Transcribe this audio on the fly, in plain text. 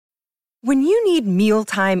When you need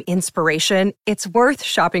mealtime inspiration, it's worth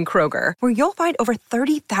shopping Kroger, where you'll find over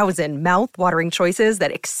 30,000 mouth-watering choices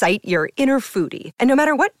that excite your inner foodie. And no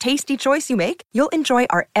matter what tasty choice you make, you'll enjoy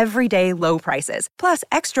our everyday low prices, plus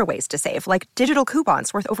extra ways to save, like digital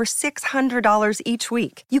coupons worth over $600 each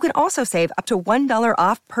week. You can also save up to $1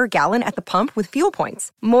 off per gallon at the pump with fuel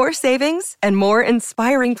points. More savings and more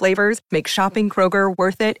inspiring flavors make shopping Kroger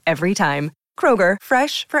worth it every time. Kroger,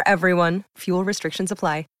 fresh for everyone. Fuel restrictions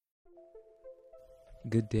apply.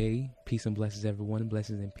 Good day, peace and blessings, everyone.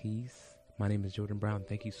 Blessings and peace. My name is Jordan Brown.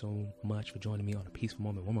 Thank you so much for joining me on a peaceful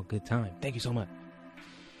moment. One more good time. Thank you so much.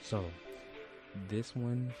 So, this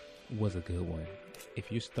one was a good one.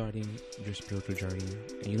 If you're starting your spiritual journey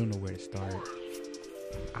and you don't know where to start,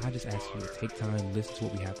 I just ask you to take time, listen to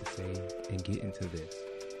what we have to say, and get into this.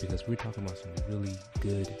 Because we're talking about some really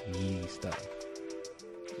good, meaty stuff.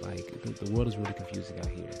 Like, the world is really confusing out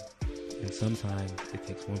here. And sometimes it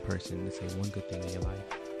takes one person to say one good thing in your life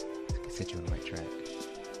to set you on the right track.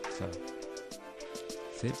 So,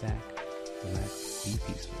 sit back, relax, be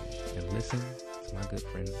peaceful, and listen to my good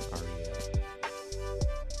friend Ariel.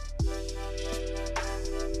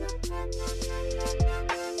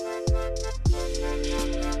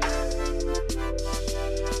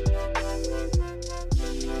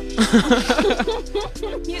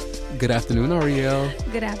 Good afternoon, Ariel.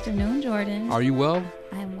 Good afternoon, Jordan. Are you well?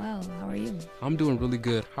 I am well. How are you? I'm doing really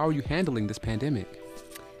good. How are you handling this pandemic?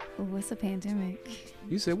 What's a pandemic?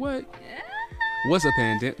 You said what? What's a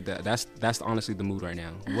pandemic? That's honestly the mood right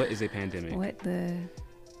now. What is a pandemic? What the?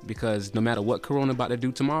 Because no matter what Corona about to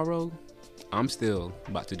do tomorrow, I'm still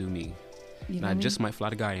about to do me. And I just might fly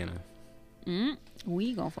to Guyana.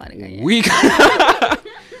 We gonna fly to Guyana.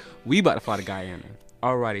 We about to fly to Guyana.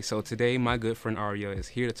 Alrighty, so today my good friend Ariel is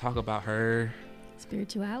here to talk about her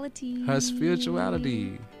spirituality.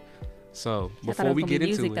 So before we get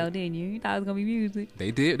into it, though, didn't you? You thought it was gonna be music. They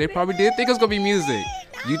did. They probably did think it was gonna be music.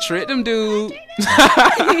 You tricked them, dude.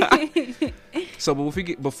 So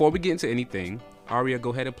before we get into anything, Ariel, go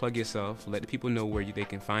ahead and plug yourself. Let the people know where they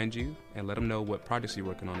can find you, and let them know what projects you're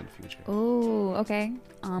working on in the future. Oh, okay.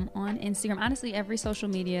 On Instagram, honestly, every social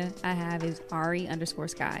media I have is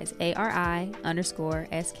Ari_Skies, ARI_SKIES.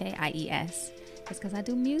 It's because I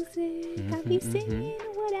do music. I be singing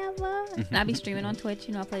or whatever. And I be streaming on Twitch.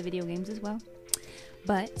 I play video games as well.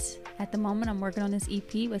 But at the moment, I'm working on this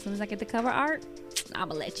EP. But as soon as I get the cover art, I'm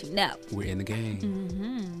gonna let you know. We're in the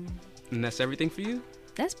game. And that's everything for you?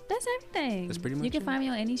 That's everything. That's pretty much You can it. find me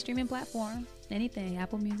on any streaming platform, anything.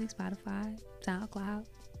 Apple Music, Spotify, SoundCloud,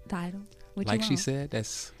 Tidal. Like she said,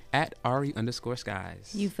 that's at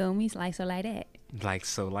Ari_Skies. You feel me? Like so, like that. Like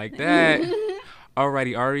so, like that.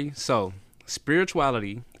 Alrighty, Ari. So,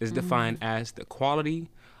 spirituality is defined as the quality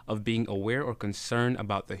of being aware or concerned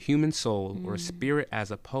about the human soul or spirit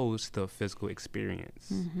as opposed to a physical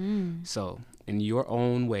experience. So, in your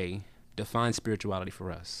own way, define spirituality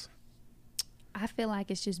for us. I feel like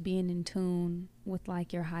it's just being in tune with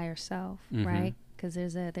like your higher self, right? Because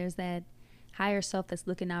there's that higher self that's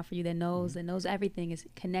looking out for you, that knows everything, is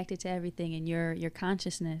connected to everything, and your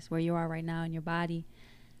consciousness, where you are right now in your body,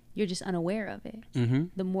 you're just unaware of it.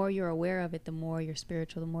 The more you're aware of it, the more you're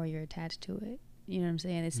spiritual, the more you're attached to it. You know what I'm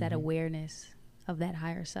saying? It's that awareness of that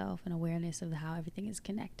higher self and awareness of how everything is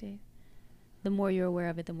connected. The more you're aware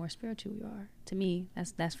of it, the more spiritual you are. To me,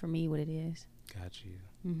 that's for me what it is. Got you.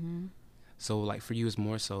 So, like, for you, it's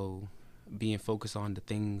more so being focused on the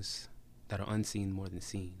things that are unseen more than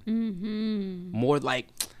seen. More like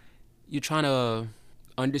you're trying to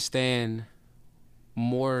understand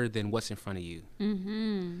more than what's in front of you.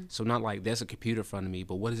 So not like there's a computer in front of me,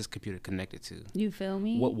 but what is this computer connected to? You feel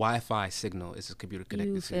me? What Wi-Fi signal is this computer connected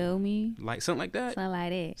to? You feel me? Like something like that? Something like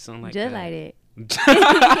that. Something like Just that. like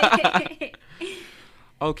that.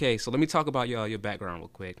 Okay, so let me talk about your background real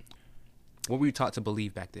quick. What were you taught to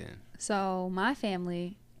believe back then? So my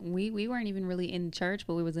family, we weren't even really in church,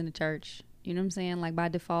 but we was in the church. You know what I'm saying? Like by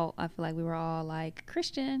default, I feel like we were all like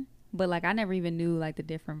Christian, but like I never even knew like the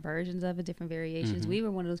different versions of it, different variations. We were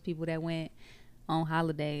one of those people that went on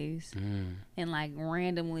holidays and like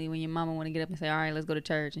randomly when your mama want to get up and say, all right, let's go to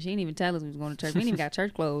church, and she didn't even tell us we was going to church. We didn't even got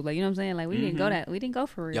church clothes. Like, you know what I'm saying? Like we didn't go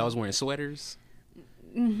for real. Y'all was wearing sweaters?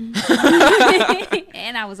 And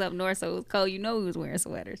I was up north, so it was cold. You know, we was wearing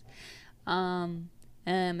sweaters. And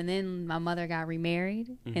then my mother got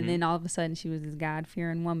remarried, and then all of a sudden she was this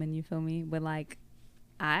God-fearing woman. You feel me? But like,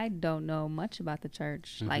 I don't know much about the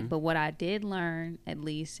church. Like, but what I did learn, at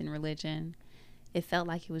least in religion, it felt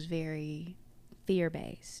like it was very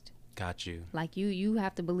fear-based. Got you. Like you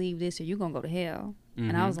have to believe this or you're gonna go to hell.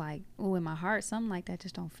 And I was like, oh, in my heart, something like that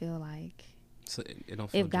just don't feel like So it don't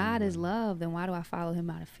feel if God genuine. is love, then why do I follow him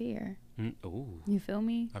out of fear? Ooh, You feel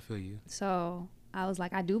me? I feel you. So I was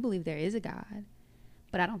like, I do believe there is a God,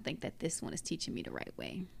 but I don't think that this one is teaching me the right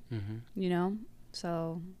way. You know?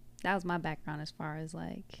 So that was my background as far as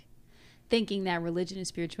like thinking that religion and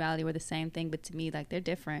spirituality were the same thing, but to me, like, they're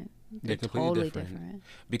different. They're completely totally different.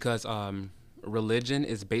 Because religion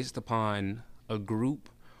is based upon a group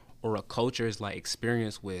or a culture's like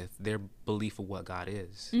experience with their belief of what God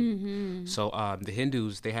is. So the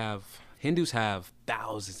Hindus have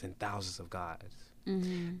thousands and thousands of gods.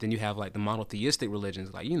 Then you have like the monotheistic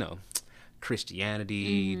religions, like, you know,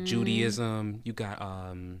 Christianity, Judaism. You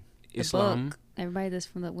got Islam. Book. Everybody that's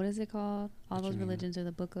from the, what is it called? All those religions are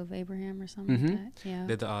the Book of Abraham or something like that. Yeah.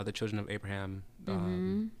 They're the children of Abraham.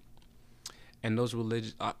 And those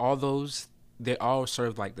religions, all those, they all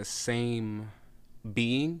serve like the same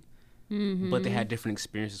being, but they had different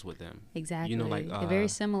experiences with them. Exactly. You know, like they're very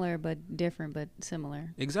similar, but different, but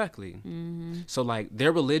similar. Exactly. So like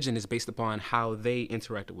their religion is based upon how they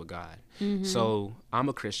interacted with God. So I'm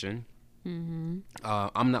a Christian. I'm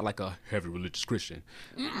not like a heavy religious Christian,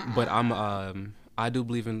 but I do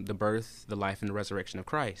believe in the birth, the life, and the resurrection of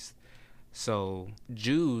Christ. So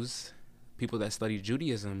Jews, people that study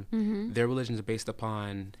Judaism, their religion is based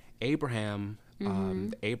upon Abraham,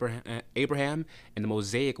 Abraham and the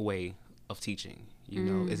Mosaic way of teaching. You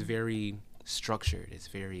know, it's very structured. It's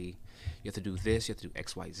very, you have to do this, you have to do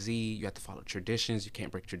X, Y, Z. You have to follow traditions. You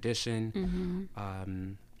can't break tradition.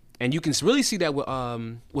 And you can really see that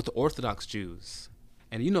with the Orthodox Jews.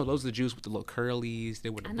 And you know, those are the Jews with the little curlies.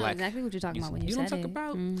 They were the I know black. exactly what you're talking about when you know said what I'm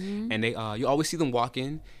talking it. about? And they, you always see them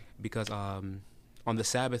walking because on the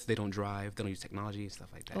Sabbath they don't drive, they don't use technology and stuff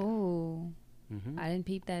like that. Oh, I didn't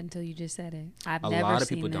peep that until you just said it. I've A never lot of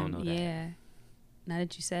seen people them. don't know that. Yeah. Now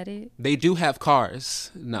that you said it. They do have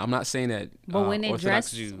cars. No, I'm not saying that. But when they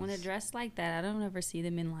Orthodox dress, Jews, when they're dressed like that, I don't ever see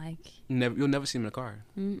them in like. you'll never see them in a car.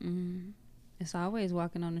 It's always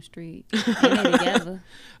walking on the street. And they together.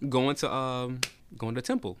 Going to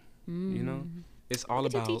temple. You know, it's all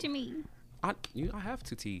What about. you teaching me? I have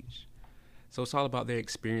to teach. So it's all about their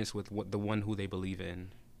experience with the one who they believe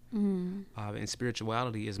in. And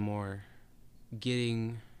spirituality is more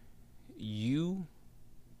getting you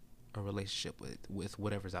a relationship with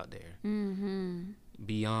whatever's out there.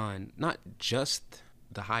 Beyond not just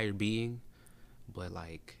the higher being, but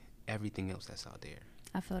like everything else that's out there.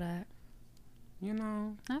 I feel that. You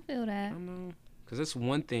know. I feel that. I don't know. Because it's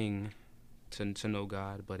one thing to know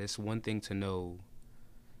God, but it's one thing to know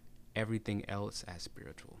everything else as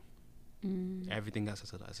spiritual. Everything else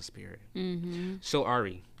as a spirit. So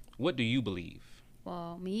Ari, what do you believe?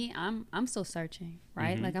 Well, me, I'm still searching,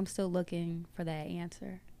 right? Like I'm still looking for that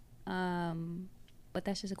answer. But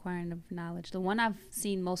that's just acquiring of knowledge. The one I've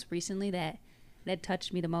seen most recently that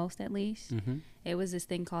touched me the most, at least, it was this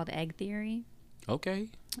thing called egg theory. Okay.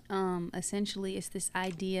 Essentially, it's this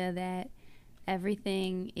idea that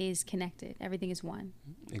everything is connected. Everything is one.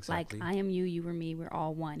 Exactly. Like I am you, you are me. We're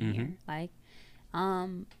all one here. Like,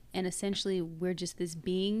 and essentially, we're just this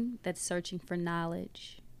being that's searching for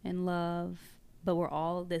knowledge and love. But we're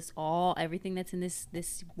all everything that's in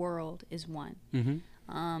this world is one.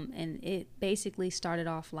 And it basically started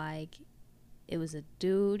off like it was a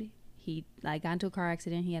dude. He like got into a car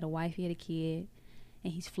accident. He had a wife. He had a kid.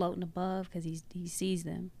 And he's floating above because he sees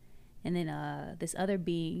them. And then this other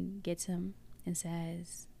being gets him and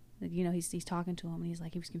says, you know, he's talking to him. And he's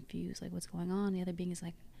like, he was confused. Like, what's going on? The other being is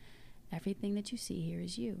like, everything that you see here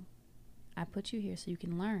is you. I put you here so you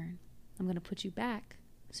can learn. I'm going to put you back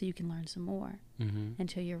so you can learn some more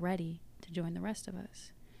until you're ready to join the rest of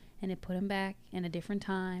us. And it put him back in a different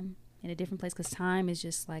time, in a different place, because time is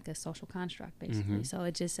just like a social construct, basically. So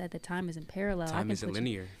it just said that time isn't parallel. Time isn't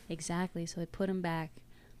linear. Exactly. So it put him back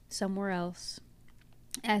somewhere else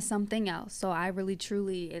as something else. So I really,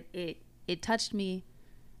 truly, it touched me.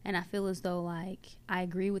 And I feel as though, like, I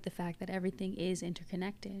agree with the fact that everything is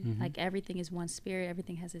interconnected. Like, everything is one spirit.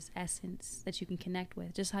 Everything has this essence that you can connect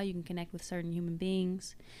with. Just how you can connect with certain human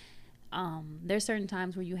beings. There's certain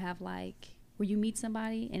times where you have, like, where you meet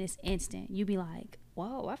somebody and it's instant. You be like,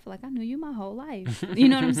 whoa, I feel like I knew you my whole life. You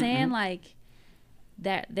know what I'm saying? Like,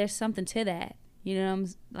 that there's something to that. You know what I'm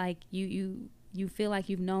like? You feel like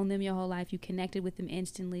you've known them your whole life. You connected with them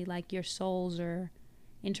instantly. Like, your souls are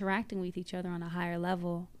interacting with each other on a higher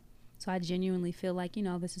level. So I genuinely feel like, you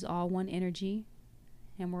know, this is all one energy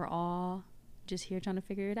and we're all just here trying to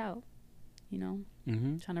figure it out, you know,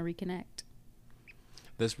 trying to reconnect.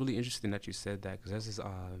 That's really interesting that you said that, because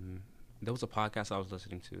there was a podcast I was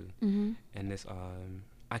listening to, and this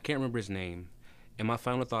I can't remember his name. In my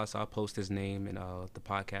final thoughts, I'll post his name in the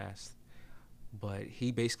podcast. But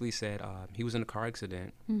he basically said he was in a car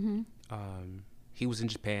accident. He was in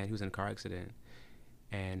Japan. He was in a car accident,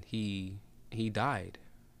 and he died.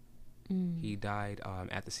 He died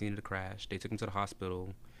at the scene of the crash. They took him to the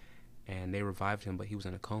hospital, and they revived him, but he was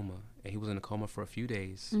in a coma. And he was in a coma for a few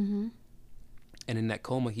days. And in that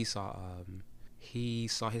coma, he saw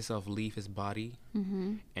himself leave his body,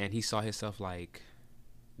 and he saw himself like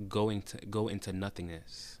go into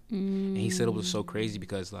nothingness. And he said it was so crazy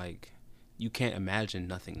because like you can't imagine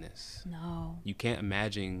nothingness. No. You can't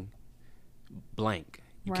imagine blank.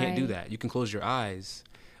 You can't do that. You can close your eyes.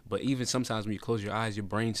 But even sometimes when you close your eyes, your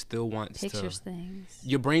brain still wants pictures things.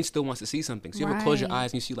 Your brain still wants to see something. So you ever close your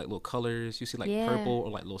eyes and you see like little colors, you see like purple or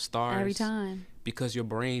like little stars. Every time. Because your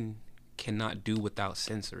brain cannot do without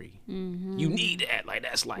sensory. You need that. Like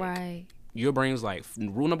that's like your brain's like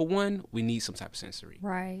rule number 1, we need some type of sensory.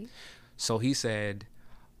 Right. So he said,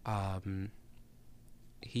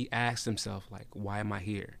 he asked himself like, why am I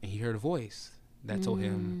here? And he heard a voice that told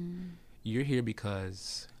him, you're here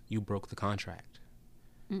because you broke the contract.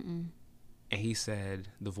 And he said,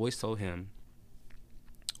 the voice told him,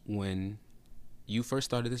 when you first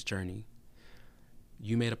started this journey,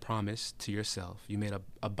 you made a promise to yourself. You made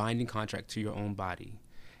a binding contract to your own body.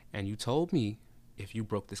 And you told me, if you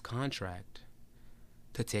broke this contract,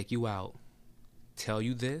 to take you out, tell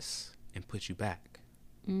you this, and put you back.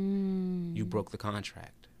 You broke the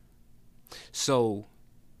contract. So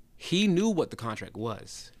he knew what the contract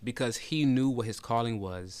was because he knew what his calling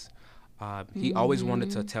was. He always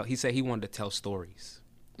wanted to tell. He said he wanted to tell stories.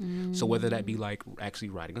 So whether that be like actually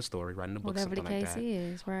writing a story, writing a book, whatever something like that. Whatever the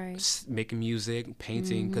case is, right. Making music,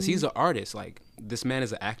 painting, because he's an artist. Like this man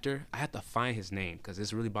is an actor. I have to find his name because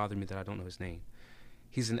it's really bothered me that I don't know his name.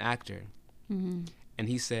 He's an actor. And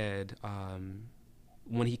he said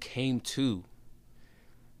when he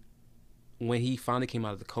finally came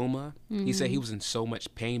out of the coma, he said he was in so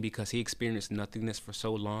much pain because he experienced nothingness for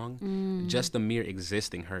so long. Just the mere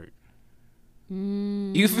existing hurt.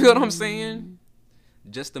 You feel what I'm saying?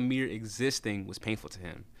 Just the mere existing was painful to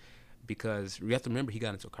him because you have to remember he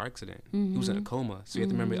got into a car accident. He was in a coma. So you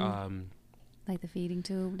have to remember like the feeding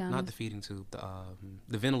tube down. Not the feeding tube,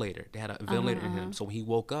 the ventilator. They had a ventilator in him. So when he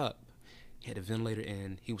woke up, he had a ventilator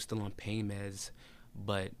in. He was still on pain meds,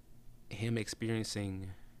 but him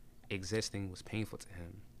experiencing existing was painful to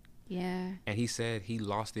him. Yeah. And he said he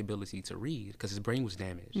lost the ability to read because his brain was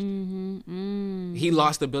damaged. He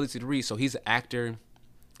lost the ability to read. So he's an actor and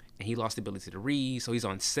he lost the ability to read. So he's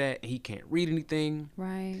on set and he can't read anything.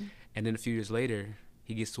 Right. And then a few years later,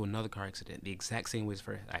 he gets to another car accident, the exact same way as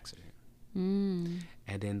first accident. And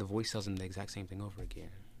then the voice tells him the exact same thing over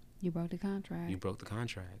again. You broke the contract. You broke the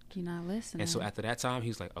contract. You're not listening. And so after that time, he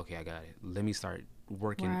was like, okay, I got it. Let me start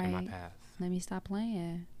working in my path. Let me stop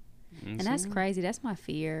playing. And that's crazy. That's my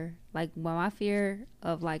fear. Like, well, my fear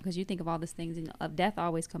of, like, because you think of all these things, and of death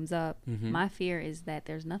always comes up. My fear is that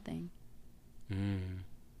there's nothing.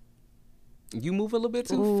 You move a little bit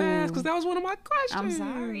too fast because that was one of my questions. I'm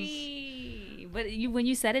sorry. But when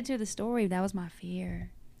you said it to the story, that was my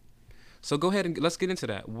fear. So go ahead and let's get into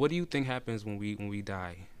that. What do you think happens when we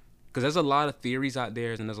die? Because there's a lot of theories out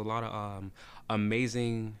there, and there's a lot of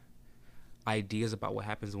amazing ideas about what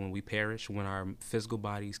happens when we perish, when our physical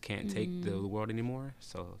bodies can't take the world anymore.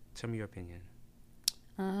 So tell me your opinion.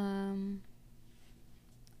 I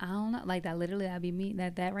don't know. Like that literally, that'd be me.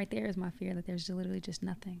 That right there is my fear, that there's literally just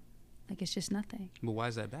nothing. Like it's just nothing. But why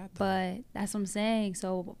is that bad though? But that's what I'm saying.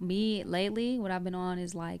 So me lately, what I've been on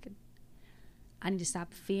is like, I need to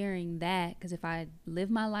stop fearing that, because if I live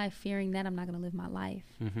my life fearing that, I'm not going to live my life.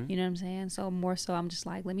 You know what I'm saying? So more so, I'm just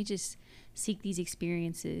like, let me just seek these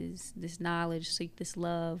experiences, this knowledge, seek this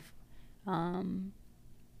love. And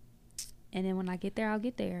then when I get there, I'll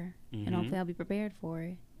get there. And hopefully I'll be prepared for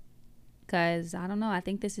it. Because, I don't know, I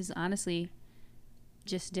think this is honestly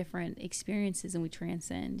just different experiences and we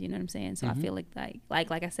transcend. You know what I'm saying? So I feel like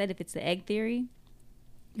I said, if it's the egg theory,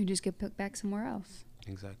 you just get put back somewhere else.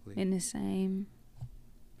 Exactly. In the same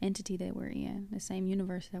entity that we're in, the same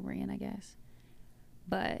universe that we're in, I guess.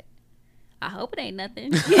 But I hope it ain't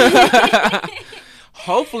nothing.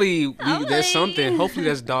 Hopefully there's something. Hopefully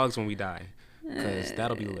there's dogs when we die, because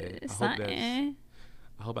that'll be lit. I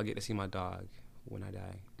hope I get to see my dog when I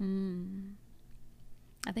die.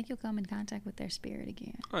 I think you'll come in contact with their spirit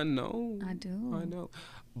again. I know. I do. I know.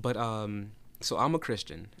 But so I'm a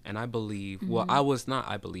Christian, and I believe, well, I was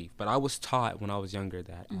taught when I was younger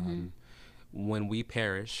that when we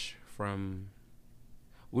perish from,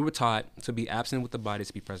 we were taught to be absent with the body,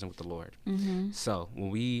 to be present with the Lord. So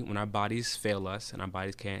when our bodies fail us and our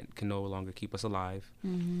bodies can no longer keep us alive,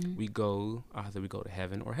 we go either we go to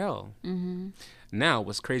heaven or hell. Now,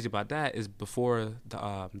 what's crazy about that is before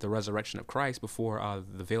the resurrection of Christ, before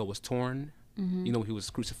the veil was torn, you know, when he was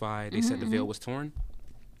crucified, they said the veil was torn.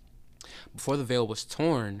 Before the veil was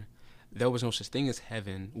torn, there was no such thing as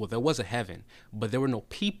heaven. Well, there was a heaven, but there were no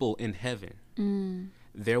people in heaven.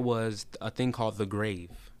 There was a thing called the grave.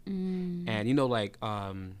 And, you know, like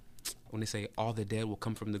when they say all the dead will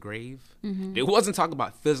come from the grave, it wasn't talking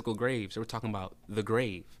about physical graves. They were talking about the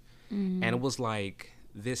grave. And it was like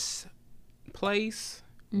this place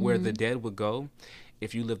where the dead would go.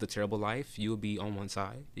 If you lived a terrible life, you would be on one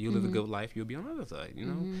side. You live a good life, you would be on the other side, you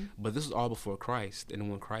know? But this was all before Christ. And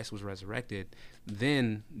when Christ was resurrected,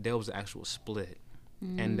 then there was an actual split.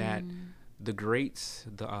 And that the greats,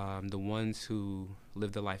 the ones who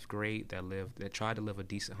lived a life great, that tried to live a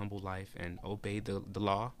decent, humble life and obeyed the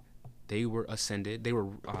law, they were ascended. They were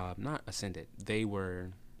not ascended. They were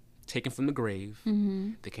taken from the grave.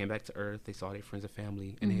 They came back to earth. They saw their friends and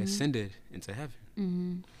family, and they ascended into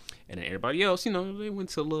heaven. And then everybody else, you know, they went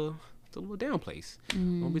to a little down place.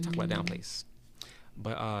 When we talk about down place,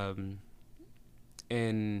 but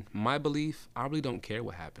in my belief, I really don't care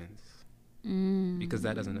what happens because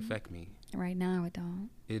that doesn't affect me. Right now, it don't.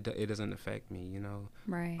 It doesn't affect me, you know.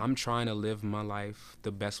 Right. I'm trying to live my life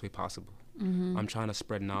the best way possible. I'm trying to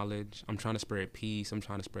spread knowledge. I'm trying to spread peace. I'm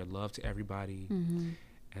trying to spread love to everybody.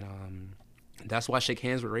 And that's why I shake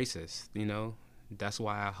hands with racists, you know. That's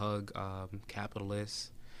why I hug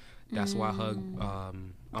capitalists. That's why I hug,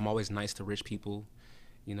 I'm always nice to rich people,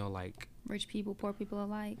 you know, like. Rich people, poor people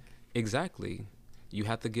alike. Exactly. You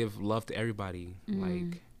have to give love to everybody.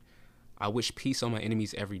 Like, I wish peace on my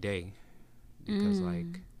enemies every day. Because,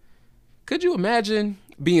 like, could you imagine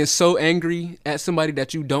being so angry at somebody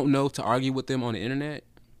that you don't know to argue with them on the internet?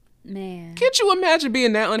 Man. Could you imagine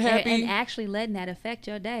being that unhappy? And actually letting that affect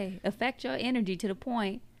your day, affect your energy to the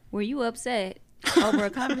point where you upset over a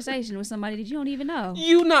conversation with somebody that you don't even know.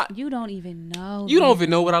 You don't even know. You don't even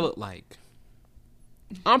know what I look like.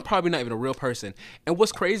 I'm probably not even a real person. And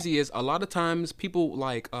what's crazy is a lot of times people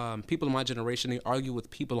like people in my generation, they argue with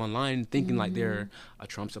people online thinking like they're a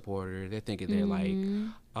Trump supporter. They're thinking they're like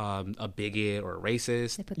a bigot or a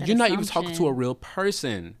racist. You're not even talking to a real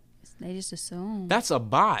person. They just assume. That's a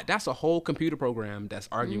bot. That's a whole computer program that's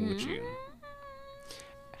arguing with you.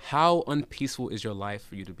 How unpeaceful is your life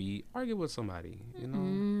for you to be arguing with somebody, you know?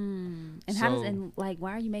 And why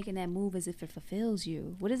are you making that move as if it fulfills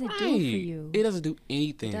you? What does it do for you? It doesn't do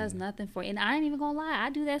anything. It does nothing for you. And I ain't even gonna lie, I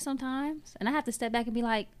do that sometimes. And I have to step back and be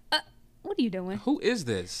like, what are you doing? Who is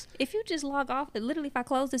this? If you just log off, literally if I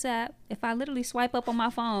close this app, if I literally swipe up on my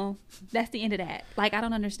phone, that's the end of that. Like, I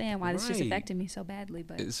don't understand why this just affected me so badly.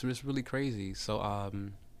 But it's really crazy. So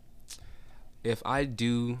if I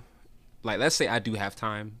do... Like, let's say I do have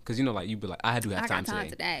time, because, you know, like, you'd be like, I do have time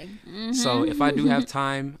today. So if I do have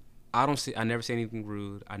time, I never say anything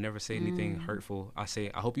rude. I never say anything hurtful. I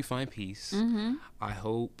say, I hope you find peace. I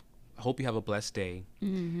hope you have a blessed day.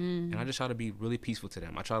 And I just try to be really peaceful to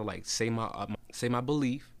them. I try to, like, say my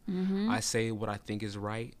belief. I say what I think is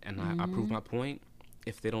right, and I prove my point.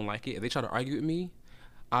 If they don't like it, if they try to argue with me,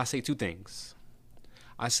 I say two things.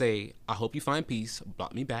 I say, I hope you find peace.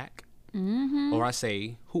 Block me back. Or I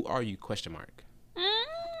say, who are you, ?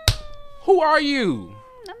 Who are you?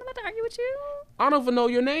 I'm not about to argue with you. I don't even know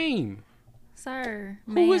your name. Sir,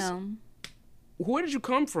 ma'am. Where did you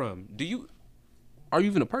come from? Are you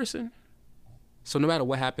even a person? So no matter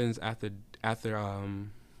what happens after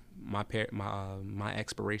my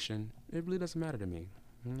expiration, it really doesn't matter to me,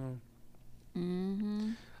 you know?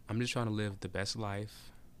 I'm just trying to live the best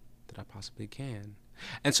life that I possibly can.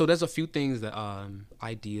 And so there's a few things that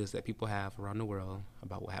ideas that people have around the world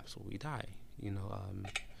about what happens when we die. You know,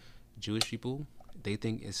 Jewish people, they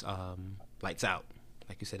think it's lights out.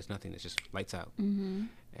 Like you said, it's nothing. It's just lights out.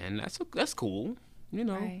 And that's cool. You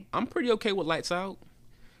know, right. I'm pretty okay with lights out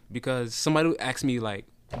because somebody asked me, like,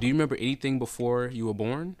 do you remember anything before you were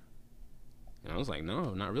born? And I was like,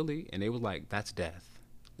 no, not really. And they were like, that's death.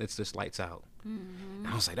 It's just lights out. And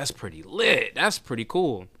I was like, that's pretty lit. That's pretty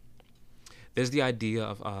cool. There's the idea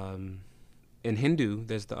of, in Hindu,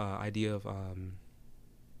 there's the idea of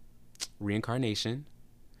reincarnation,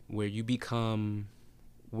 where you become,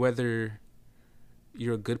 whether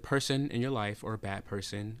you're a good person in your life or a bad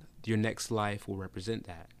person, your next life will represent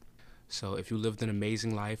that. So if you lived an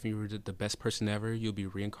amazing life and you were the best person ever, you'll be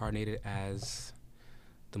reincarnated as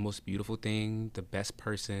the most beautiful thing, the best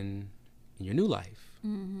person in your new life,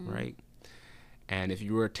 right? And if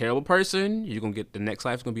you were a terrible person, you're going to get, the next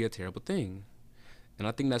life is going to be a terrible thing. And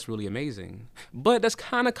I think that's really amazing. But that's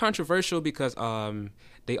kind of controversial because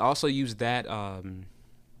they also use that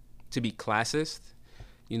to be classist.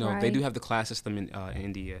 You know, they do have the class system in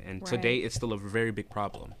India, and today it's still a very big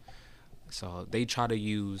problem. So they try to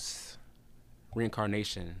use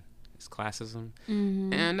reincarnation as classism,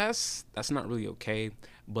 and that's not really okay.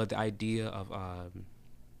 But the idea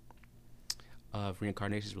of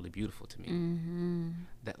reincarnation is really beautiful to me.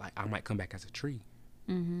 That like I might come back as a tree,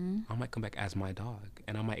 I might come back as my dog,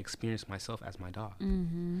 and I might experience myself as my dog.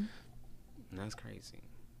 And that's crazy.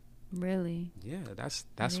 Really? Yeah, that's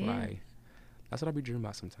what I be dreaming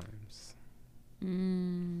about sometimes.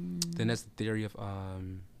 Then there's the theory of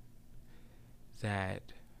that.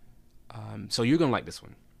 So you're gonna like this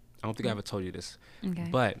one. I don't think I ever told you this,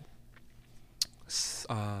 but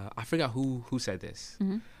I forgot who said this,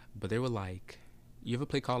 but they were like, "You ever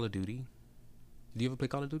play Call of Duty? Do you ever play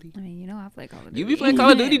Call of Duty?" I mean, you know, I play Call of Duty. You be playing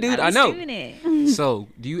Call of Duty, dude. I know. It. So,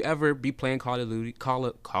 do you ever be playing Call of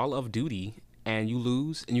Duty, and you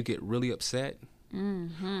lose and you get really upset?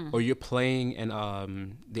 Or you're playing and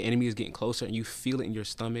the enemy is getting closer and you feel it in your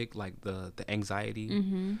stomach, like the anxiety,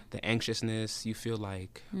 the anxiousness. You feel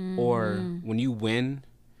like, or when you win,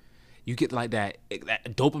 you get like that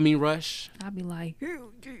dopamine rush. I'll be like,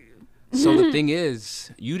 so the thing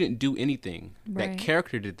is, you didn't do anything. Right. That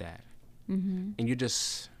character did that, and you're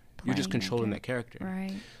just controlling that character.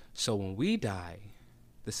 Right. So when we die,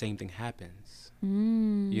 the same thing happens.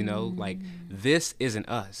 You know, like this isn't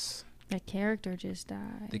us. The character just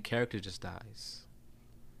died. The character just dies.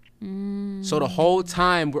 So the whole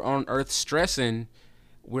time we're on Earth stressing,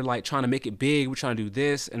 we're like trying to make it big. We're trying to do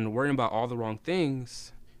this and worrying about all the wrong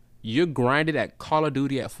things. You're grinded at Call of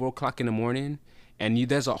Duty at 4 o'clock in the morning, and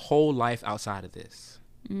there's a whole life outside of this.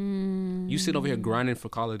 You sit over here grinding for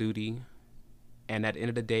Call of Duty, and at the end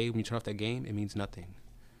of the day, when you turn off that game, it means nothing.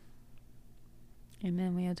 And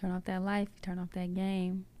then when you turn off that life, you turn off that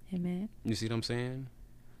game. Amen. You see what I'm saying?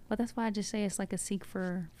 But that's why I just say it's like a seek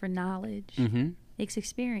for knowledge. It's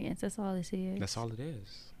experience. That's all this is. That's all it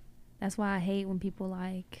is. That's why I hate when people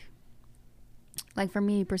like for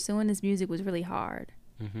me, pursuing this music was really hard.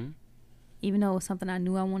 Even though it was something I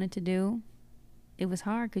knew I wanted to do, it was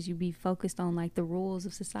hard because you'd be focused on like the rules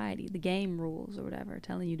of society, the game rules or whatever,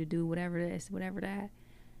 telling you to do whatever this, whatever that.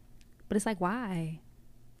 But it's like, why?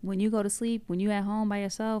 When you go to sleep, when you're at home by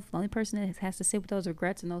yourself, the only person that has to sit with those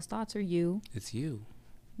regrets and those thoughts are you. It's you.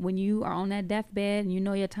 When you are on that deathbed and you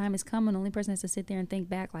know your time is coming, the only person that has to sit there and think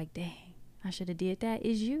back like, dang, I should have did that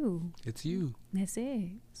is you. It's you. That's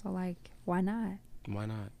it. So like, why not? Why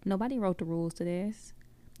not? Nobody wrote the rules to this.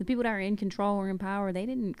 The people that are in control or in power, they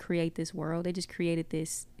didn't create this world. They just created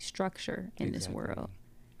this structure in this world.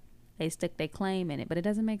 They stick their claim in it, but it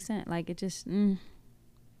doesn't make sense. Like it just,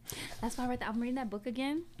 That's why I'm reading that book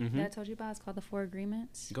again that I told you about. It's called The 4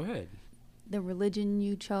 Agreements. Go ahead. The religion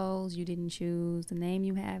you chose, you didn't choose. The name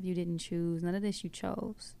you have, you didn't choose. None of this you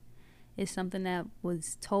chose. It's something that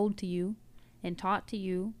was told to you and taught to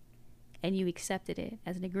you, and you accepted it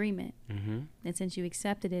as an agreement. And since you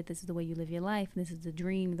accepted it, this is the way you live your life. And this is the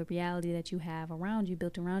dream, the reality that you have around you,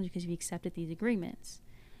 built around you, because you accepted these agreements.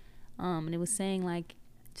 And it was saying, like,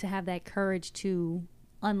 to have that courage to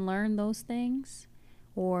unlearn those things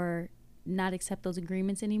or not accept those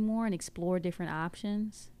agreements anymore and explore different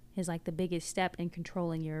options is like the biggest step in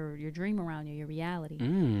controlling your dream around you, your reality.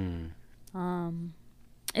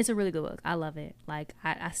 It's a really good book. I love it. Like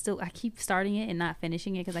I keep starting it and not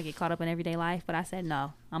finishing it because I get caught up in everyday life. But I said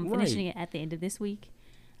no, I'm finishing it at the end of this week.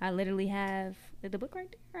 I literally have the book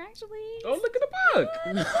right there, actually. Oh, look at the book.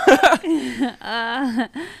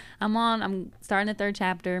 I'm starting the 3rd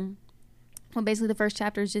chapter. Well, basically the first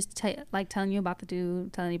chapter is just telling you about the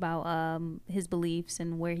dude, telling you about his beliefs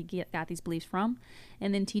and where he got these beliefs from,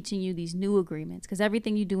 and then teaching you these new agreements, because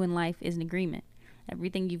everything you do in life is an agreement.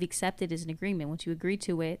 Everything you've accepted is an agreement. Once you agree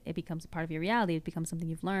to it, it becomes a part of your reality. It becomes something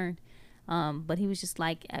you've learned. But he was just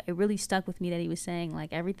like, it really stuck with me that he was saying,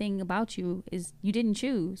 like, everything about you is you didn't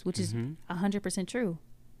choose, which is 100% true.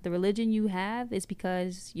 The religion you have is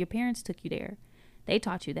because your parents took you there. They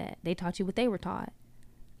taught you that. They taught you what they were taught.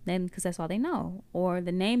 Then, because that's all they know. Or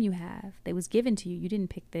the name you have, that was given to you. You didn't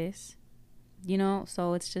pick this. You know?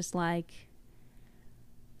 So it's just like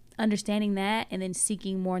understanding that and then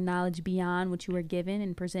seeking more knowledge beyond what you were given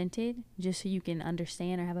and presented, just so you can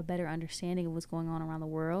understand or have a better understanding of what's going on around the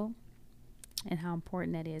world and how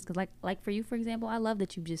important that is. Because like for you, for example, I love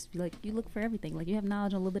that you just like, you look for everything. Like you have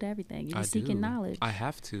knowledge on a little bit of everything. You're just seeking knowledge. I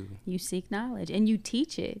have to. You seek knowledge and you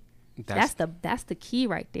teach it. That's the key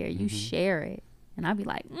right there. You share it. And I'd be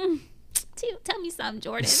like, tell me something,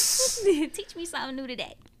 Jordan. Teach me something new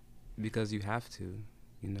today. Because you have to.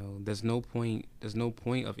 You know, there's no point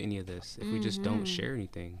of any of this if we just don't share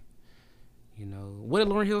anything. You know, what did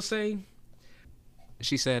Lauryn Hill say?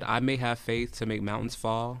 She said, I may have faith to make mountains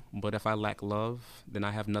fall, but if I lack love, then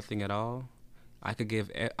I have nothing at all. I could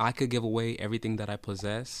give away everything that I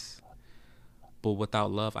possess, but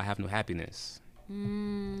without love, I have no happiness.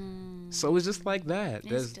 So it's just like that.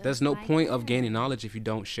 There's no point of gaining knowledge if you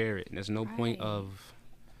don't share it. There's no point of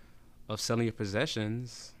selling your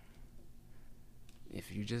possessions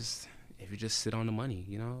if you just sit on the money,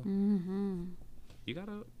 you know. You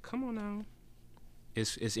gotta come on now.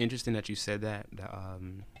 It's interesting that you said that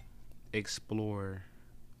explore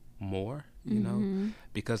more, you know,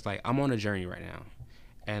 because like I'm on a journey right now,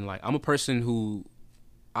 and like I'm a person who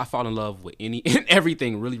I fall in love with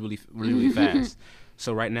everything really fast.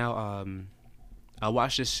 So right now, I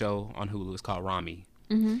watched this show on Hulu. It's called Rami,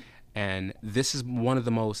 and this is one of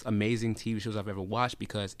the most amazing TV shows I've ever watched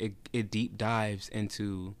because it deep dives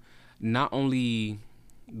into not only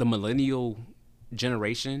the millennial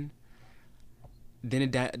generation, then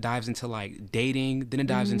it dives into like dating, then it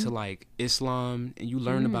dives into like Islam, and you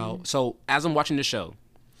learn about. So as I'm watching the show,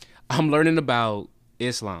 I'm learning about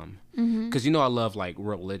Islam because you know I love like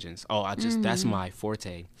world religions. That's my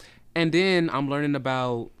forte. And then I'm learning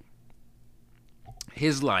about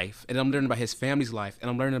his life, and I'm learning about his family's life, and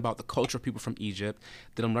I'm learning about the culture of people from Egypt.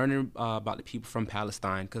 Then I'm learning about the people from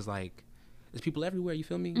Palestine because like there's people everywhere. You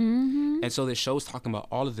feel me? And so this show's talking about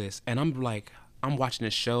all of this, and I'm watching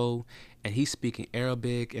this show, and he's speaking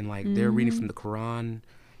Arabic, and like they're reading from the Quran,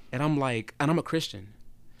 and I'm like, and I'm a Christian,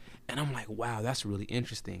 and I'm like, wow, that's really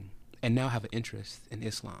interesting. And now I have an interest in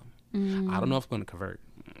Islam. I don't know if I'm going to convert.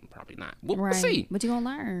 Probably not. We'll see. But you're going to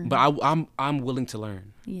learn. But I'm willing to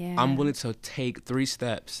learn. Yeah. I'm willing to take 3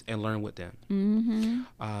 steps and learn with them.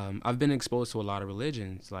 I've been exposed to a lot of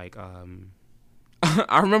religions. Like,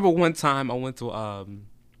 I remember one time I went to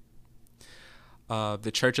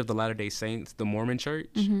the Church of the Latter-day Saints, the Mormon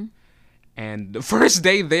church. And the first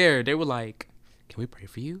day there, they were like, can we pray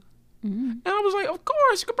for you? And I was like, of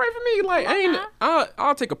course, you can pray for me. Like,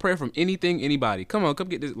 I'll take a prayer from anybody. Come on, come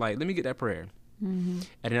get this. Like, let me get that prayer. And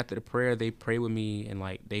then after the prayer, they prayed with me, and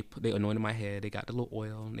like they anointed my head. They got the little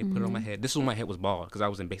oil and they put it on my head. This was when my head was bald because I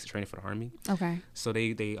was in basic training for the Army. Okay. So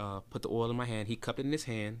they put the oil in my hand. He cupped it in his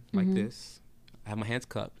hand like this. I have my hands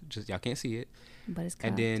cupped. Just y'all can't see it. But it's cupped.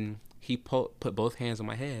 And then he put both hands on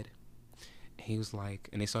my head. And he was like,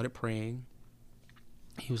 and they started praying.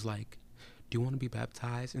 He was like, do you want to be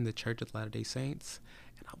baptized in the Church of Latter-day Saints?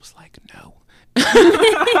 And I was like, no.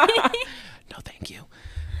 No, thank you.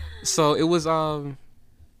 So it was a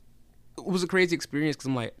crazy experience because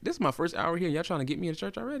I'm like, this is my first hour here. Y'all trying to get me in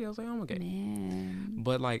church already? I was like, oh, okay. Man.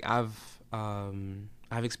 But like I've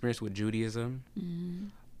experienced with Judaism.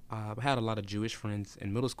 I had a lot of Jewish friends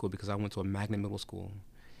in middle school because I went to a magnet middle school,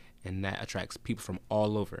 and that attracts people from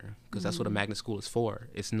all over because that's what a magnet school is for.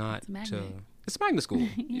 It's not it's a magnet school.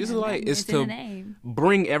 It's to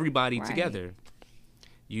bring everybody together.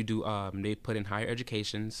 You do they put in higher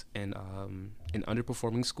educations and in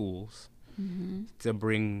underperforming schools to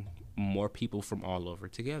bring more people from all over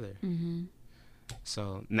together.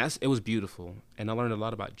 So and it was beautiful, and I learned a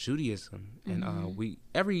lot about Judaism. And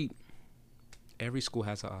every school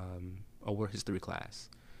has a world history class,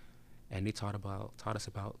 and they taught us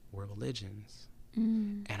about world religions.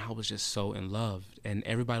 And I was just so in love, and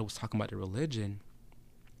everybody was talking about the religion,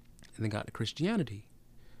 and then got to Christianity.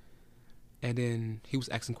 And then he was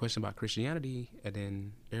asking questions about Christianity, and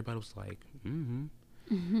then everybody was like, And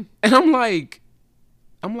I'm like,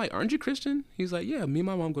 aren't you Christian? He's like, yeah, me and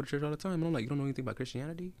my mom go to church all the time. And I'm like, you don't know anything about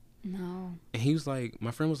Christianity? No. And he was like,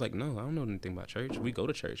 my friend was like, no, I don't know anything about church. We go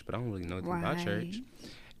to church, but I don't really know anything about church.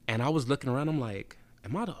 And I was looking around, I'm like,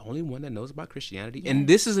 am I the only one that knows about Christianity? Yes. And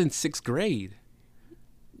this is in 6th grade.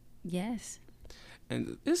 Yes.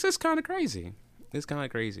 And this is kind of crazy. It's kind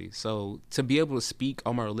of crazy. So to be able to speak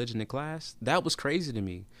on my religion in class, that was crazy to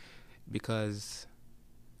me because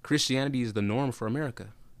Christianity is the norm for America.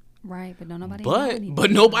 Right, but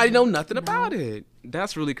nobody know nothing about it.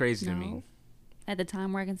 That's really crazy to me. At the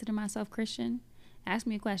time where I consider myself Christian, ask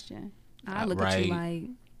me a question. I look at you like,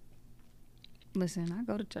 listen, I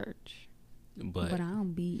go to church, but I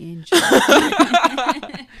don't be in church.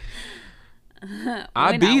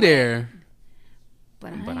 I be there.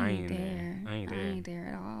 But I ain't there. I ain't there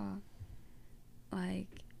at all. Like,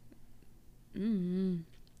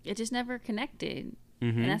 it just never connected.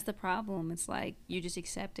 And that's the problem. It's like you just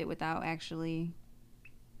accept it without actually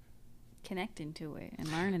connecting to it and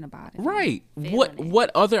learning about it. Right. What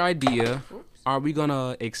other idea are we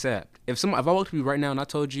gonna accept? If I walked to you right now and I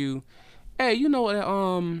told you, hey, you know what?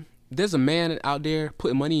 there's a man out there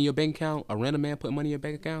putting money in your bank account, a random man putting money in your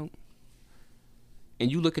bank account, and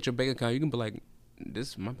you look at your bank account, you can be like,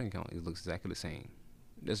 my bank account, it looks exactly the same.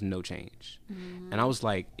 There's no change. And I was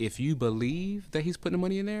like, if you believe that he's putting the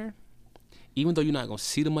money in there, even though you're not going to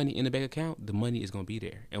see the money in the bank account, the money is going to be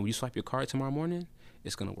there. And when you swipe your card tomorrow morning,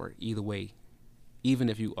 it's going to work either way. Even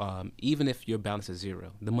if your balance is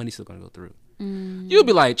zero, the money's still going to go through. You'll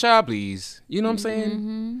be like, child, please. You know what I'm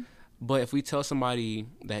saying? But if we tell somebody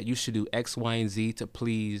that you should do X, Y, and Z to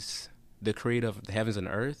please the creator of the heavens and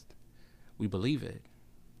earth, we believe it.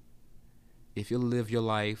 If you live your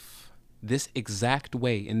life this exact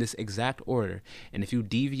way, in this exact order, and if you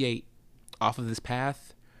deviate off of this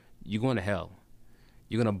path, you're going to hell.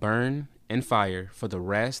 You're going to burn in fire for the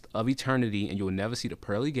rest of eternity, and you will never see the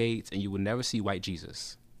pearly gates, and you will never see white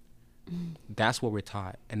Jesus. That's what we're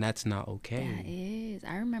taught, and that's not okay. That is.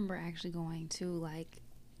 I remember actually going to like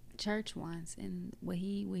church once, and what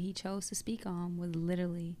he chose to speak on was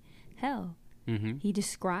literally hell. He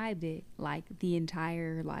described it like the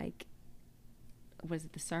entire, like, was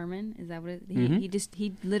it the sermon? Is that what it?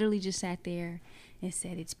 He literally just sat there and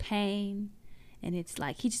said it's pain, and it's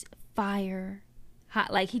like he just fire,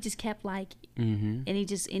 hot, like he just kept like, and he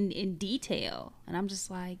just in detail, and I'm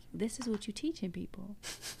just like, this is what you teaching people.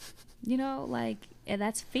 You know, like, and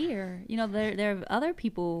that's fear. You know, there are other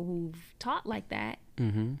people who've taught like that,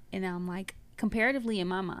 and I'm like, comparatively in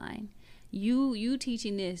my mind, you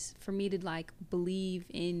teaching this for me to like believe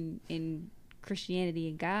in Christianity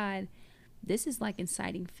and God. This is like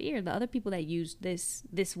inciting fear. The other people that used this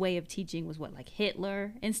way of teaching was what, like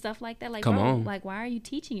Hitler and stuff like that. Like, come bro, on, like, why are you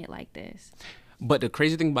teaching it like this? But the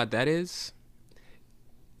crazy thing about that is,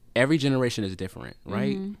 every generation is different,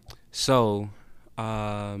 right? So.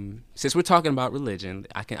 Since we're talking about religion,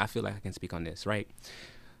 I feel like I can speak on this, right?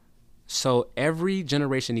 So every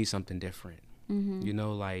generation needs something different. You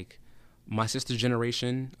know, like my sister's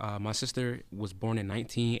generation, my sister was born in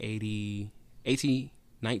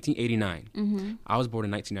 1989. I was born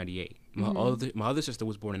in 1998. My other sister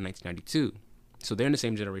was born in 1992. So they're in the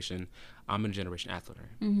same generation. I'm in a generation after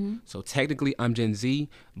her. So technically I'm Gen Z,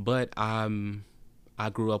 but I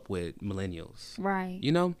grew up with millennials. Right.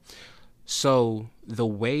 You know? So the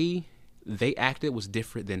way they acted was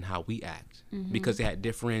different than how we act, because they had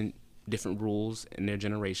different rules in their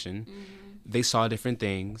generation. They saw different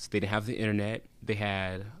things. They didn't have the internet. They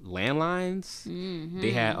had landlines.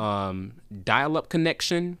 They had dial-up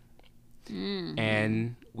connection,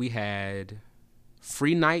 and we had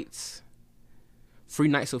free nights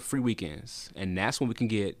of free weekends, and that's when we can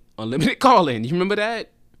get unlimited calling. You remember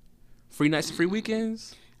that? Free nights and free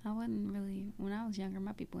weekends. I wasn't really, when I was younger,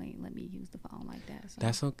 my people ain't let me use the phone like that. So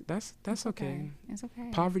That's okay. It's okay.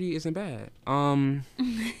 Poverty isn't bad.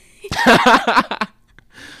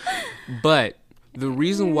 But the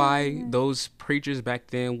reason why those preachers back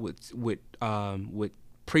then would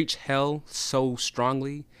preach hell so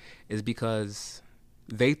strongly is because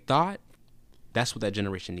they thought that's what that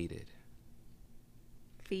generation needed.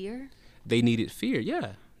 Fear? They needed fear,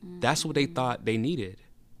 yeah. That's what they thought they needed.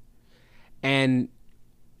 And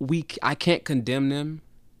I can't condemn them.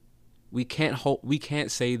 We can't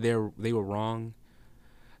say they were wrong.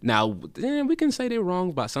 Now, we can say they're wrong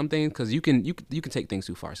about some things, because you can take things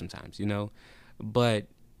too far sometimes, you know. But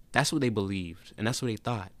that's what they believed, and that's what they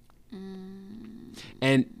thought.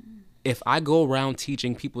 And if I go around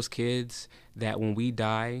teaching people's kids that when we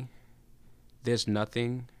die, there's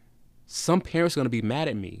nothing, some parents are going to be mad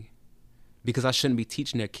at me because I shouldn't be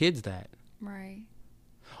teaching their kids that. Right.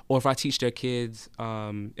 Or if I teach their kids,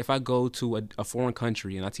 if I go to a foreign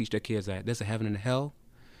country and I teach their kids that there's a heaven and a hell,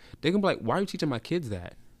 they're going to be like, why are you teaching my kids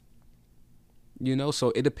that? You know,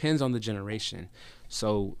 so it depends on the generation.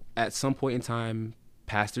 So at some point in time,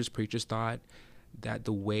 pastors, preachers thought that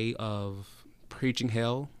the way of preaching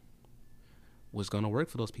hell was going to work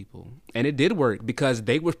for those people. And it did work, because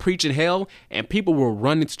they were preaching hell and people were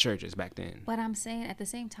running to churches back then. But I'm saying at the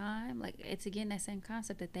same time, like, it's again that same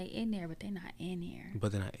concept that they in there, but they're not in there.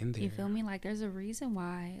 But they're not in there. You feel me? Like, there's a reason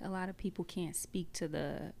why a lot of people can't speak to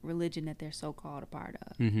the religion that they're so-called a part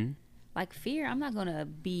of. Like, fear, I'm not going to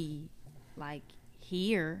be, like,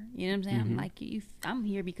 here. You know what I'm saying? I'm like, I'm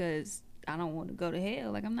here because I don't want to go to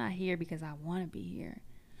hell. Like, I'm not here because I want to be here.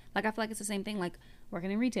 Like, I feel like it's the same thing, like,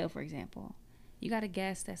 working in retail, for example. You got a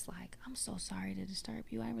guest that's like, I'm so sorry to disturb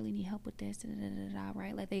you. I really need help with this,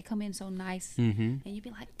 right? Like, they come in so nice, and you be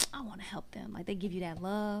like, I want to help them. Like, they give you that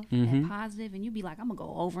love, that positive, and you be like, I'm going to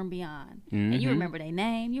go over and beyond. And you remember their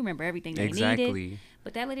name. You remember everything they needed.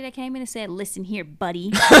 But that lady that came in and said, listen here, buddy.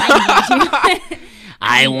 I need you.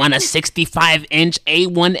 I want a 65-inch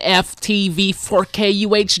A1F TV 4K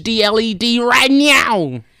UHD LED right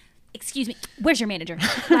now. excuse me, where's your manager?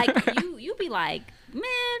 Like, you be like, man,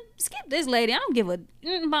 skip this lady. I don't give a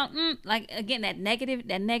about like, again, that negative.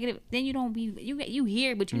 Then you don't be you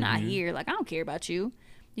here, but you're not here. Like, I don't care about you.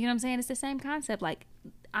 You know what I'm saying? It's the same concept. Like,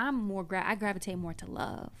 I gravitate more to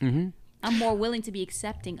love. I'm more willing to be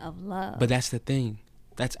accepting of love. But that's the thing.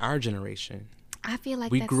 That's our generation. I feel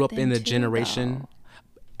like we that's grew up in the too, generation. though.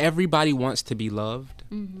 Everybody wants to be loved.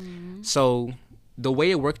 So the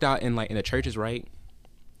way it worked out in the churches, right?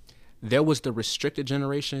 There was the restricted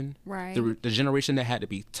generation, right? The generation that had to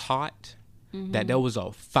be taught that there was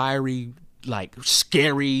a fiery, like,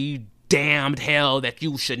 scary, damned hell that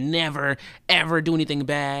you should never ever do anything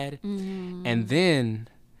bad. And then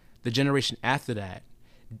the generation after that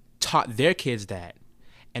taught their kids that,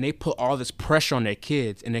 and they put all this pressure on their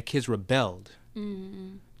kids, and their kids rebelled.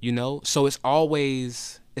 You know, so it's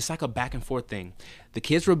like a back and forth thing. The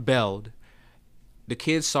kids rebelled. The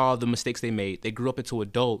kids saw the mistakes they made. They grew up into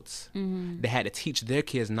adults. They had to teach their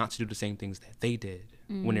kids not to do the same things that they did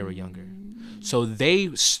when they were younger. So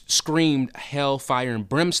they screamed hell, fire, and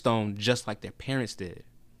brimstone just like their parents did.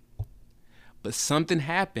 But something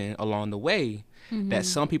happened along the way that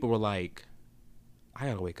some people were like, I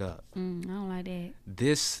gotta wake up. I don't like that.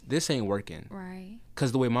 This ain't working. Right.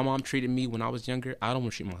 Because the way my mom treated me when I was younger, I don't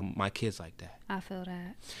want to treat my kids like that. I feel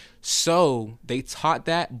that. So they taught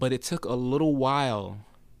that, but it took a little while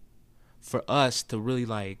for us to really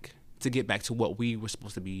to get back to what we were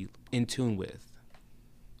supposed to be in tune with.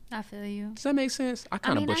 I feel you. Does that make sense? I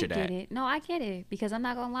kind of butchered that. I get it. No, I get it. Because I'm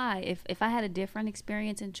not going to lie. If I had a different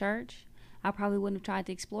experience in church, I probably wouldn't have tried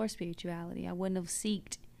to explore spirituality. I wouldn't have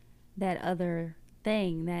seeked that other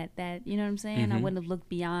thing that you know what I'm saying? I wouldn't have looked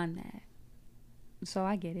beyond that. So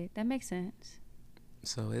I get it. That makes sense.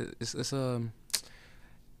 So it's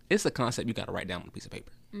a concept you got to write down on a piece of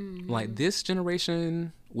paper. Like, this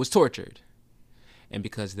generation was tortured, and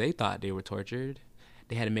because they thought they were tortured,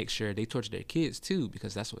 they had to make sure they tortured their kids too,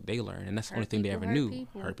 because that's what they learned, and that's the only thing they ever knew.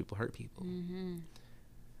 Hurt people.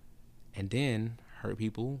 And then hurt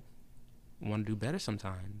people want to do better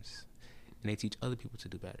sometimes, and they teach other people to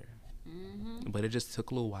do better. But it just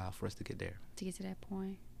took a little while for us to get there. To get to that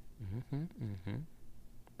point.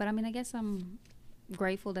 But I mean, I guess I'm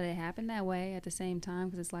grateful that it happened that way at the same time,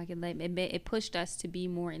 because it's like it pushed us to be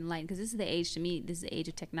more enlightened. Because this is the age, to me, this is the age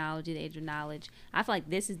of technology, the age of knowledge. I feel like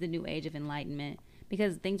this is the new age of enlightenment,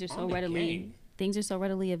 because things are so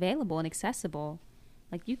readily available and accessible.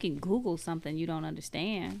 Like, you can Google something you don't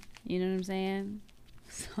understand. You know what I'm saying?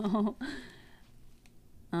 So,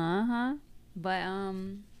 but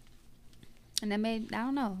and that made, I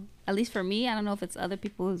don't know, at least for me, I don't know if it's other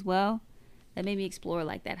people as well, that made me explore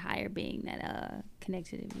like that higher being, that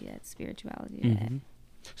connectivity, that spirituality. That.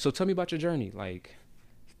 So tell me about your journey. Like,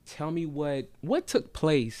 tell me what took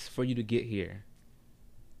place for you to get here.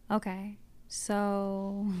 Okay,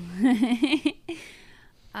 so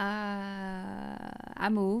I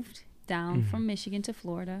moved down from Michigan to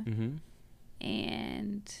Florida,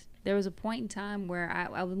 and there was a point in time where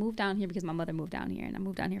I would move down here because my mother moved down here, and I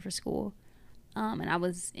moved down here for school. And I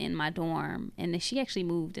was in my dorm, and she actually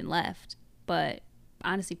moved and left. But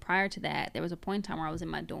honestly, prior to that, there was a point in time where I was in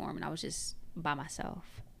my dorm and I was just by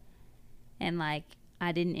myself. And like,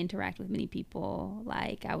 I didn't interact with many people.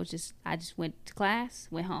 Like, I just went to class,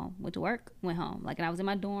 went home, went to work, went home. Like, and I was in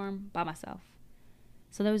my dorm by myself.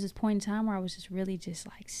 So there was this point in time where I was just really just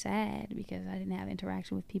like sad because I didn't have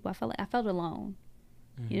interaction with people. I felt alone.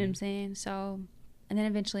 You know what I'm saying? So, and then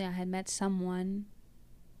eventually I had met someone,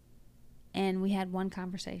 and we had one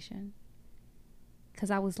conversation,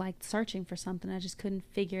 because I was like searching for something. I just couldn't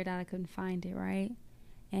figure it out. I couldn't find it, right?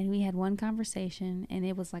 And we had one conversation, and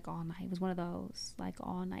it was like all night. It was one of those like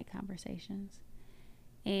all night conversations.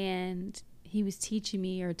 And he was teaching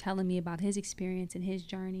me or telling me about his experience and his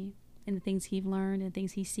journey and the things he learned and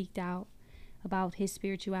things he seeked out about his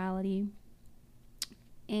spirituality.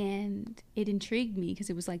 And it intrigued me because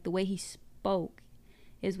it was like the way he spoke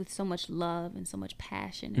is with so much love and so much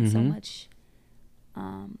passion and so much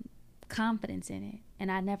confidence in it.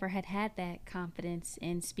 And I never had that confidence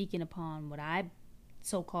in speaking upon what I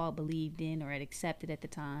so-called believed in or had accepted at the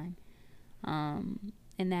time. And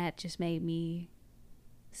that just made me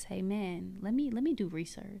say, man, let me do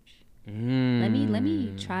research. Let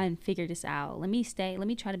me try and figure this out. Let me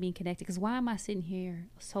try to be connected. Because why am I sitting here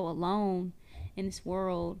so alone in this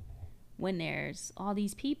world when there's all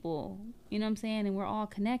these people, you know what I'm saying, and we're all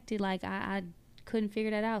connected? Like, I couldn't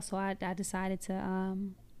figure that out, so I decided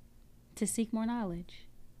to seek more knowledge.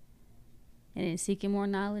 And in seeking more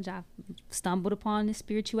knowledge, I stumbled upon this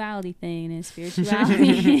spirituality thing, and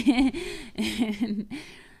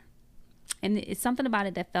and it's something about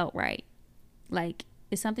it that felt right. Like,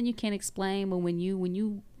 it's something you can't explain, but when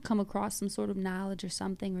you come across some sort of knowledge or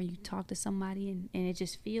something, or you talk to somebody and it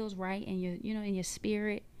just feels right in your, you know, in your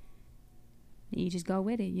spirit, and you just go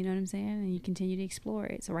with it, you know what I'm saying? And you continue to explore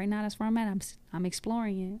it. So right now, that's where I'm at. I'm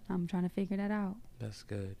exploring it. I'm trying to figure that out. That's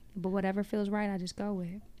good. But whatever feels right, I just go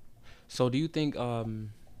with. So do you think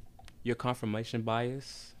your confirmation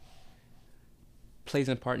bias plays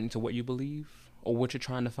in part into what you believe or what you're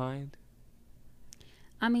trying to find?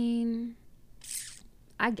 I mean,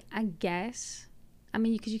 I guess. I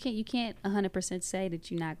mean, because you can't 100% say that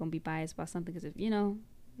you're not going to be biased about something, because if, you know,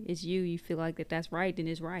 it's you feel like that's right, then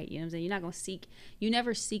it's right. You know what I'm saying? You're not going to you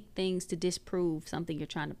never seek things to disprove something you're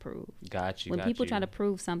trying to prove. Got you. When people try to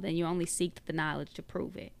prove something, you only seek the knowledge to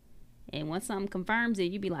prove it. And once something confirms it,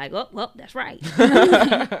 you be like, oh, well, that's right. You know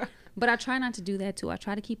what I mean? But I try not to do that too. I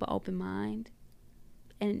try to keep an open mind.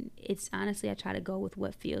 And it's honestly, I try to go with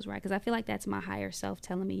what feels right, because I feel like that's my higher self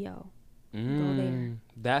telling me, yo, go there.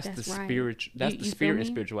 That's the right. spirit. That's the spirit and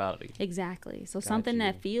spirituality. Exactly. So something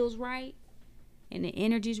that feels right, and the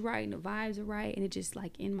energy's right, and the vibes are right, and it just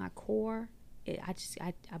like in my core,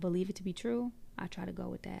 I believe it to be true. I try to go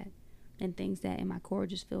with that. And things that in my core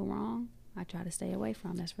just feel wrong, I try to stay away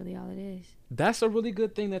from. That's really all it is. That's a really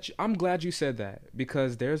good thing I'm glad you said that,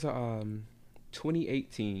 because there's a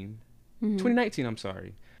 2019, I'm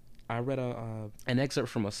sorry. I read an excerpt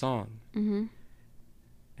from a song. Mm-hmm.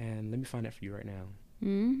 And let me find that for you right now.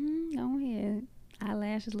 Mm-hmm. Go ahead.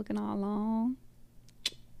 Eyelashes looking all long.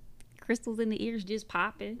 Crystals in the ears just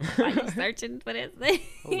popping. Like you searching for that thing.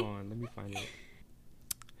 Hold on, let me find it.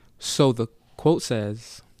 So the quote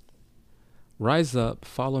says, "Rise up,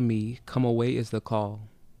 follow me, come away is the call.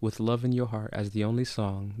 With love in your heart as the only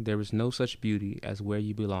song, there is no such beauty as where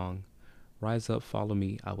you belong. Rise up, follow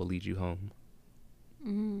me, I will lead you home."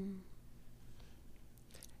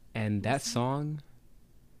 And that song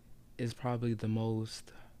is probably the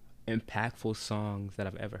most impactful songs that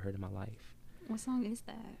I've ever heard in my life. What song is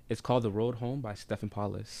that? It's called "The Road Home" by Stephen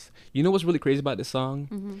Paulus. You know what's really crazy about this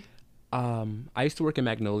song? I used to work in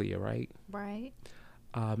Magnolia, right? Right.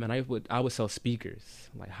 And I would sell speakers,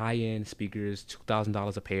 like high-end speakers,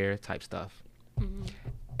 $2,000 a pair type stuff.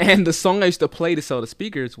 And the song I used to play to sell the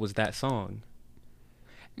speakers was that song.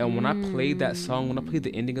 And when I played that song, when I played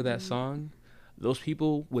the ending of that song, those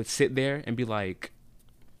people would sit there and be like,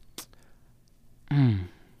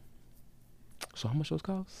 so how much those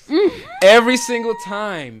cost? Every single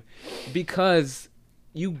time. Because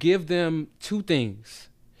you give them two things.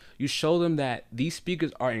 You show them that these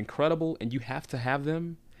speakers are incredible and you have to have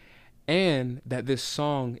them, and that this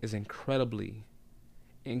song is incredibly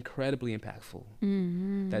impactful.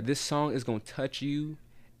 That this song is going to touch you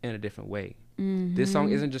in a different way. This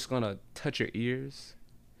song isn't just going to touch your ears.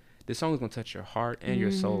 This song is going to touch your heart and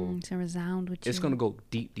your soul. To resound with you. It's going to go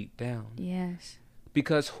deep, deep down. Yes.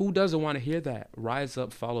 Because who doesn't want to hear that? Rise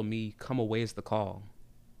up, follow me, come away is the call.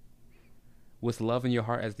 With love in your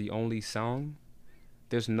heart as the only song,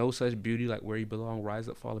 there's no such beauty like where you belong. Rise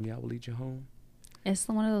up, follow me, I will lead you home. It's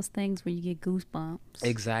one of those things where you get goosebumps.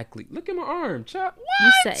 Exactly. Look at my arm, chop. What?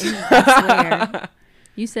 You said, I swear.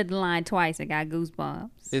 You said the line twice. I got goosebumps.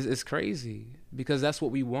 It's crazy, because that's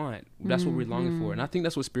what we want. That's what we're longing for. And I think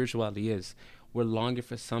that's what spirituality is. We're longing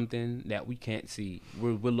for something that we can't see.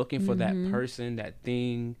 We're looking for that person, that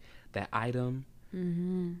thing, that item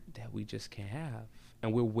that we just can't have.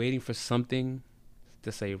 And we're waiting for something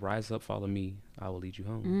to say, rise up, follow me, I will lead you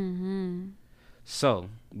home. So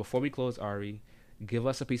before we close, Ari, give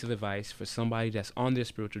us a piece of advice for somebody that's on their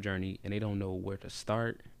spiritual journey and they don't know where to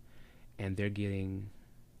start, and they're getting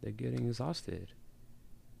exhausted.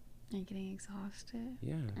 They're getting exhausted?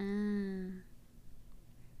 Yeah.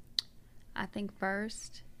 I think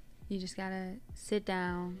first, you just gotta sit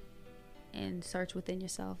down and search within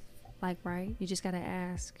yourself. Like, right? You just gotta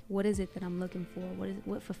ask, what is it that I'm looking for?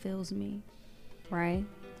 What fulfills me? Right?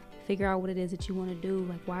 Figure out what it is that you want to do.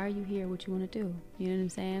 Like, why are you here? What you want to do? You know what I'm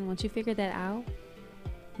saying? Once you figure that out,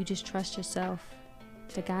 you just trust yourself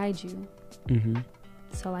to guide you.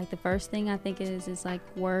 So, like, the first thing I think is like,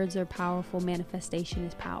 words are powerful. Manifestation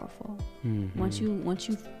is powerful. Once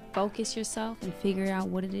you focus yourself and figure out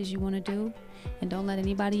what it is you want to do, and don't let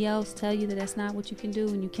anybody else tell you that that's not what you can do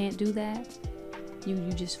and you can't do that. You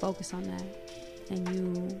just focus on that, and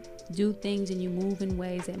you do things and you move in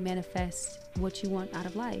ways that manifest what you want out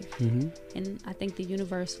of life. And I think the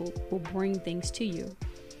universe will bring things to you.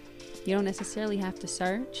 You don't necessarily have to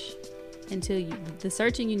search until the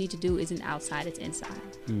searching you need to do isn't outside, it's inside.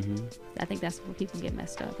 I think that's where people get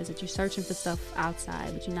messed up, is that you're searching for stuff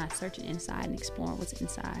outside, but you're not searching inside and exploring what's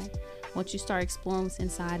inside. Once you start exploring what's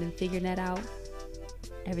inside and figuring that out,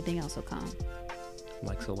 everything else will come.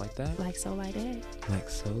 Like so, like that. Like so, like that. Like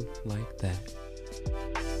so, like that.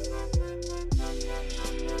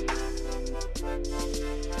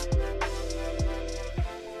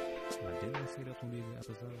 Didn't I say that's gonna be a good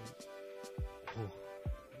episode? Oh,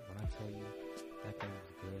 when I tell you that thing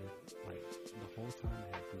was good, like the whole time I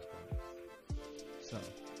had goosebumps. So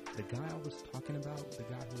the guy I was talking about, the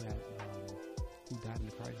guy who died in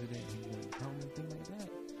the car accident, he went home and thing like that.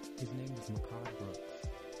 His name is Mehcad Brooks.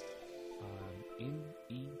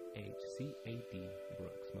 Mehcad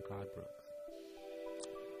Brooks. Mehcad Brooks.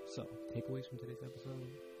 So takeaways from today's episode: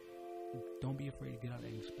 don't be afraid to get out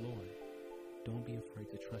and explore. Don't be afraid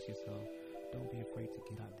to trust yourself. Don't be afraid to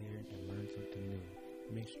get out there and learn something new.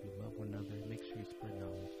 Make sure you love one another. Make